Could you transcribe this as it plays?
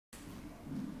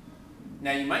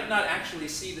Now you might not actually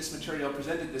see this material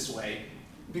presented this way,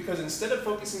 because instead of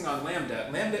focusing on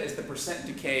lambda, lambda is the percent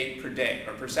decay per day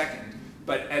or per second.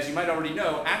 But as you might already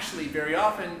know, actually very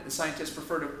often the scientists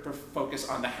prefer to focus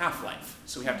on the half-life.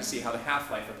 So we have to see how the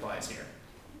half-life applies here.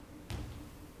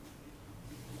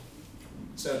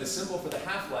 So the symbol for the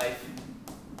half-life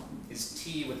is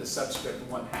T with a subscript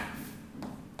 1/2.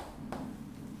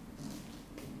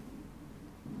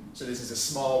 So this is a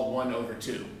small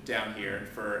 1/2 down here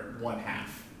for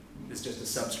 1/2. This is just a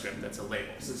subscript that's a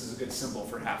label. So this is a good symbol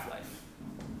for half-life.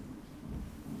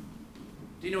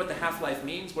 Do you know what the half-life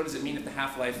means? What does it mean if the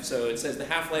half-life, so it says the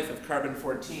half-life of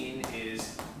carbon-14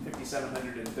 is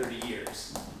 5,730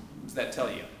 years. What does that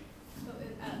tell you? So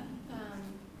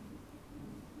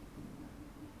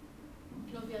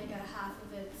it'll be like a half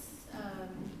of its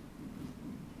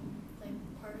like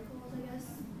particles, I guess,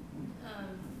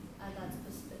 at that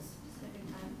specific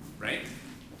time. Right?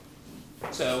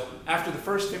 So after the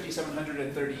first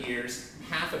 5,730 years,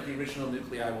 half of the original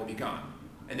nuclei will be gone.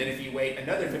 And then if you wait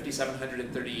another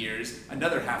 5,730 years,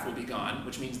 another half will be gone,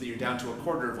 which means that you're down to a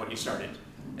quarter of what you started.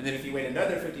 And then if you wait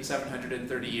another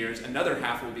 5,730 years, another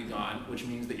half will be gone, which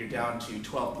means that you're down to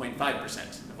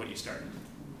 12.5% of what you started.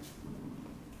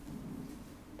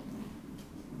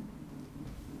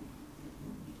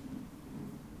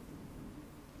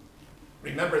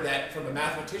 Remember that from a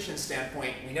mathematician's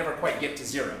standpoint, we never quite get to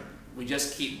 0. We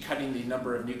just keep cutting the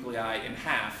number of nuclei in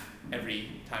half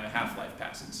every time a half-life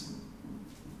passes.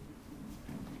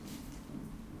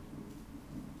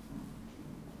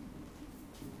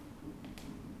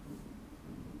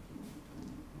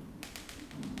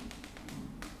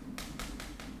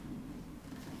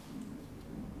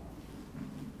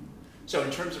 So in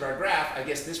terms of our graph, I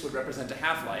guess this would represent a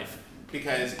half-life,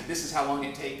 because this is how long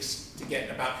it takes to get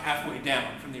about halfway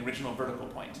down from the original vertical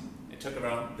point. It took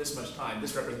around this much time.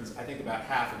 This represents, I think, about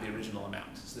half of the original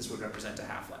amount. So this would represent a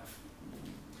half-life.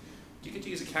 Do you get to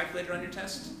use a calculator on your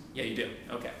test? Yeah, you do.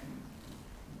 Okay.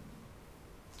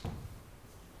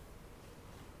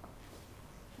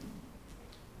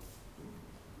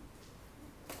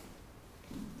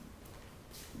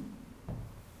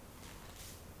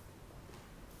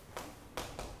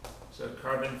 So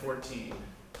carbon-14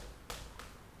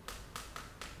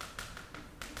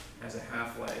 has a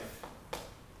half-life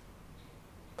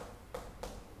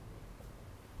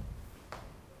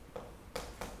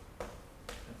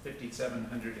of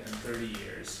 5,730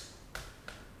 years.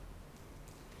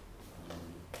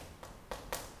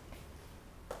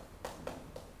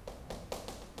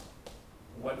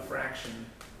 What fraction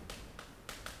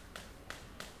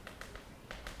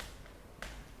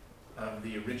of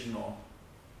the original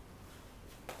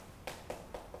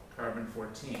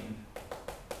carbon-14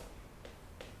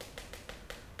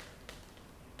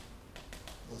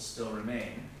 will still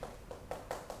remain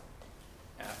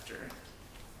after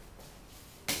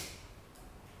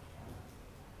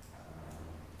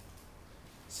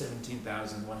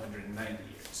 17,190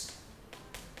 years.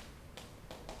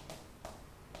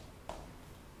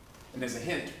 And as a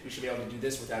hint, we should be able to do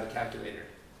this without a calculator.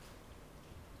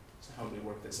 So how do we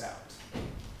work this out?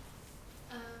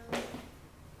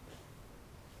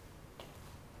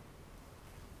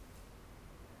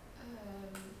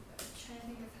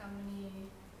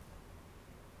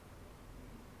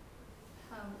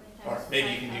 Or maybe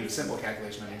you can do a simple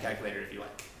calculation on your calculator if you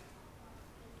like.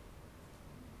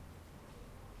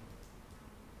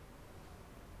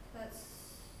 That's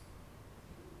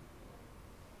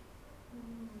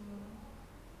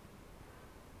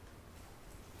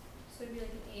so it'd be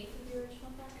like an eighth of the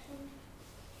original fraction.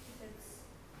 If it's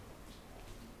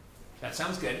that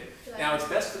sounds good. Now it's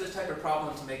best for this type of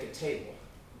problem to make a table.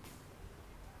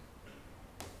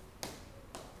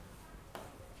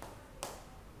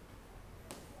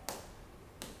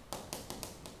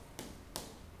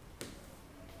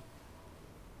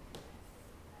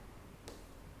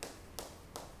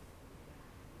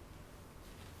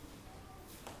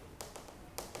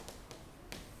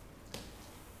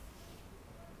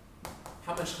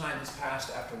 How much time has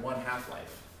passed after one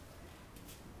half-life?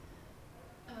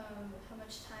 How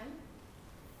much time?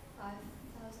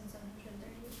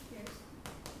 5,730 years.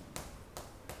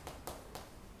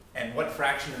 And what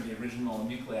fraction of the original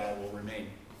nuclei will remain?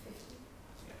 50.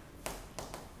 Yeah.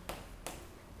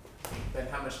 Then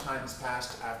how much time has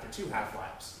passed after two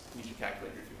half-lives? Use your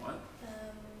calculator if you want.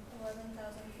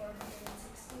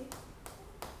 11,460.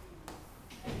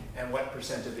 And what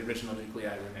percent of the original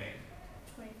nuclei remain?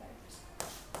 25%.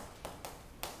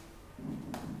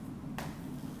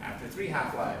 After three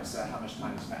half-lives, how much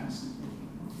time has passed?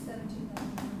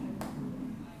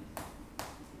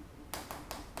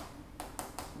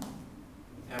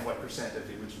 17,100. and what percent of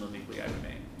the original nuclei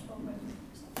remain? 12.3%.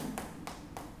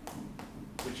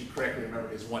 Which you correctly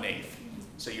remembered is 1/8.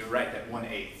 So you're right that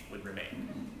 1/8 would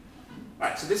remain. All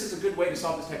right, so this is a good way to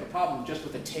solve this type of problem just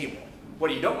with a table.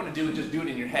 What you don't want to do is just do it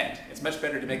in your head. It's much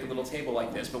better to make a little table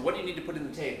like this. But what do you need to put in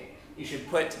the table? You should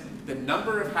put the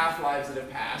number of half-lives that have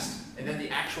passed, and then the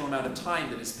actual amount of time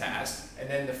that has passed, and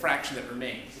then the fraction that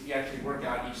remains. If you actually work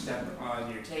out each step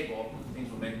on your table,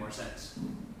 things will make more sense.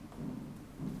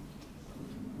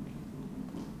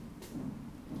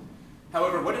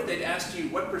 However, what if they'd asked you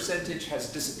what percentage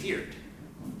has disappeared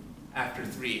after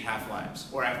 3 half-lives,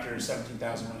 or after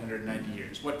 17,190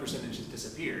 years? What percentage has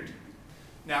disappeared?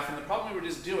 Now, from the problem we were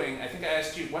just doing, I think I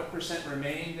asked you what percent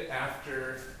remained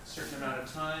after a certain amount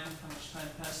of time. How much time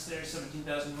passed there?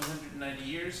 17,190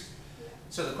 years.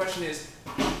 So the question is,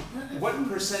 what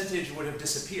percentage would have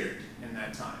disappeared in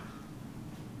that time?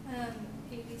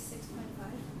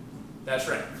 86.5. That's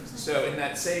right. So in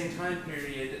that same time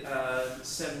period of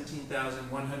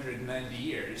 17,190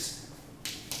 years,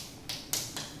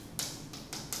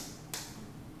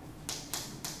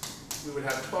 we would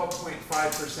have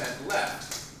 12.5% left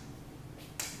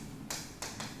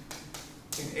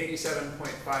and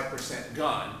 87.5%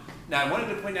 gone. Now I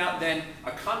wanted to point out then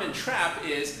a common trap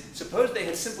is, suppose they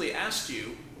had simply asked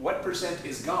you what percent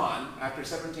is gone after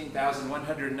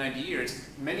 17,190 years.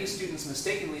 Many students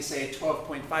mistakenly say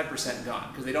 12.5% gone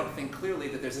because they don't think clearly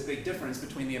that there's a big difference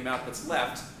between the amount that's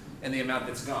left and the amount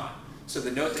that's gone. So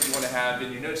the note that you want to have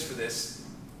in your notes for this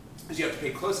is you have to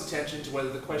pay close attention to whether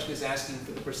the question is asking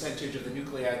for the percentage of the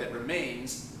nuclei that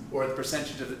remains or the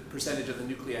percentage of the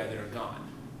nuclei that are gone.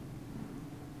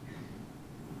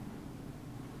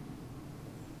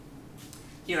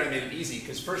 Here I made it easy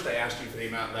because first I asked you for the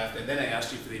amount left and then I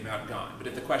asked you for the amount gone. But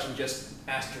if the question just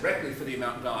asked directly for the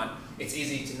amount gone, it's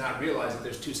easy to not realize that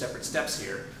there's 2 separate steps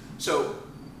here. So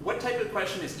what type of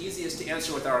question is easiest to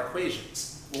answer with our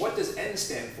equations? Well, what does n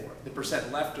stand for? The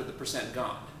percent left or the percent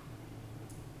gone?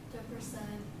 The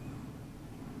percent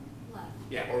left.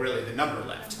 Yeah, or really the number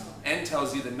left. N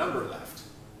tells you the number left.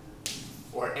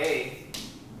 Or A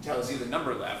tells you the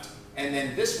number left. And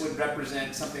then this would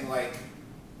represent something like,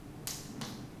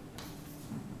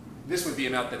 this would be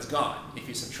amount that's gone if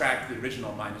you subtract the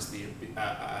original minus the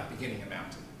beginning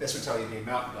amount. This would tell you the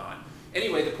amount gone.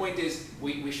 Anyway, the point is,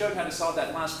 we showed how to solve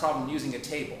that last problem using a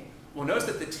table. Well, notice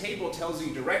that the table tells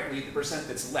you directly the percent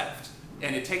that's left.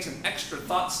 And it takes an extra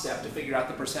thought step to figure out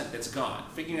the percent that's gone.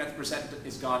 Figuring out the percent that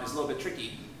is gone is a little bit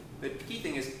tricky. The key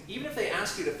thing is, even if they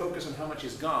ask you to focus on how much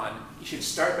is gone, you should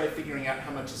start by figuring out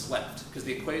how much is left, because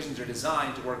the equations are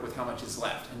designed to work with how much is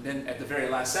left. And then at the very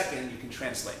last second, you can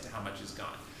translate to how much is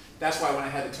gone. That's why when I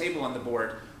had the table on the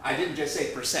board, I didn't just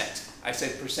say percent. I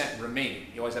said percent remaining.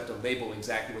 You always have to label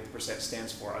exactly what the percent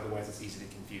stands for, otherwise it's easy to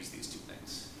confuse these two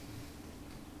things.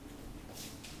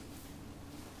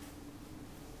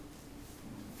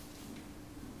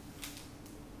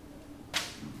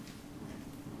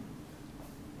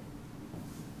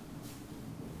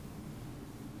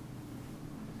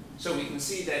 So we can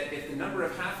see that if the number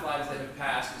of half-lives that have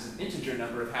passed is an integer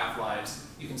number of half-lives,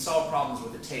 you can solve problems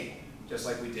with a table, just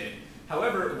like we did.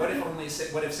 However, what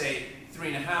if say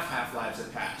 3.5 half-lives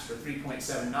have passed, or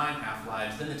 3.79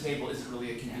 half-lives, then the table isn't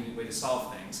really a convenient way to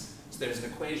solve things. So there's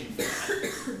an equation for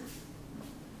that.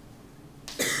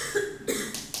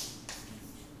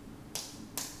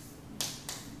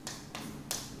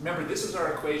 Remember, this is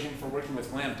our equation for working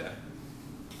with lambda.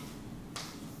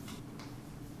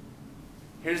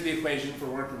 Here's the equation for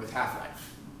working with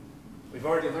half-life. We've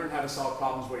already learned how to solve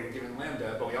problems where you're given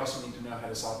lambda, but we also need to know how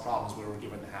to solve problems where we're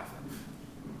given the half-life.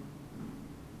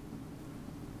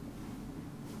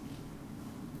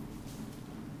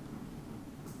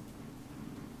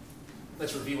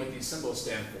 Let's review what these symbols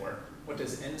stand for. What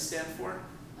does n stand for?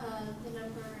 The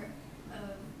number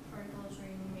of particles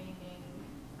remaining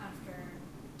after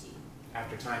t.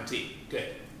 After time t.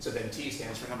 Good. So then t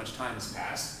stands for how much time has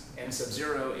passed. N sub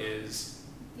 0 is?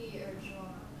 The original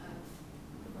amount of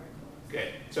the particles. Good.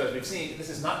 So as we've seen, this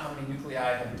is not how many nuclei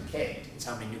have decayed. It's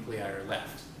how many nuclei are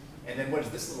left. And then what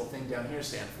does this little thing down here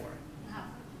stand for? Half.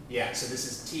 Yeah, so this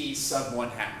is t sub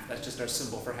 1/2. That's just our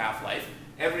symbol for half-life.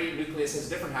 Every nucleus has a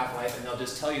different half-life, and they'll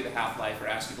just tell you the half-life or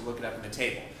ask you to look it up in the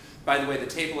table. By the way, the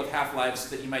table of half-lives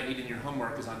that you might need in your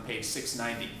homework is on page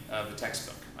 690 of the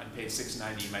textbook. On page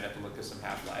 690, you might have to look at some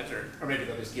half-lives, or maybe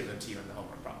they'll just give them to you in the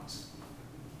homework problems.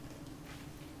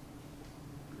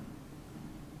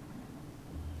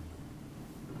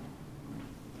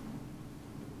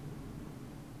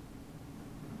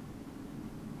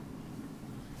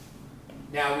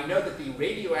 Now, we know that the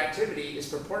radioactivity is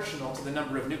proportional to the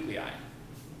number of nuclei.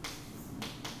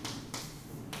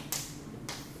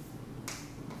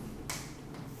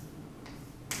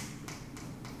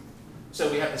 So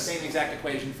we have the same exact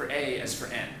equation for A as for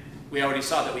N. We already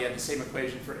saw that we had the same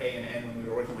equation for A and N when we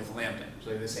were working with lambda. So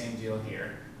we have the same deal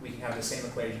here. We can have the same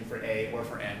equation for A or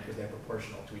for N because they're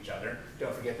proportional to each other.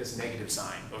 Don't forget this negative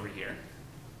sign over here.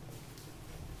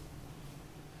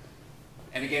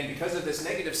 And again, because of this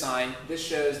negative sign, this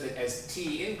shows that as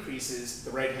t increases,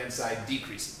 the right-hand side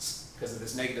decreases. Because of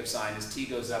this negative sign, as t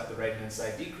goes up, the right-hand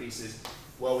side decreases.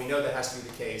 Well, we know that has to be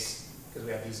the case because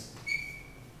we have these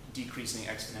decreasing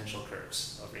exponential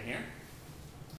curves over here.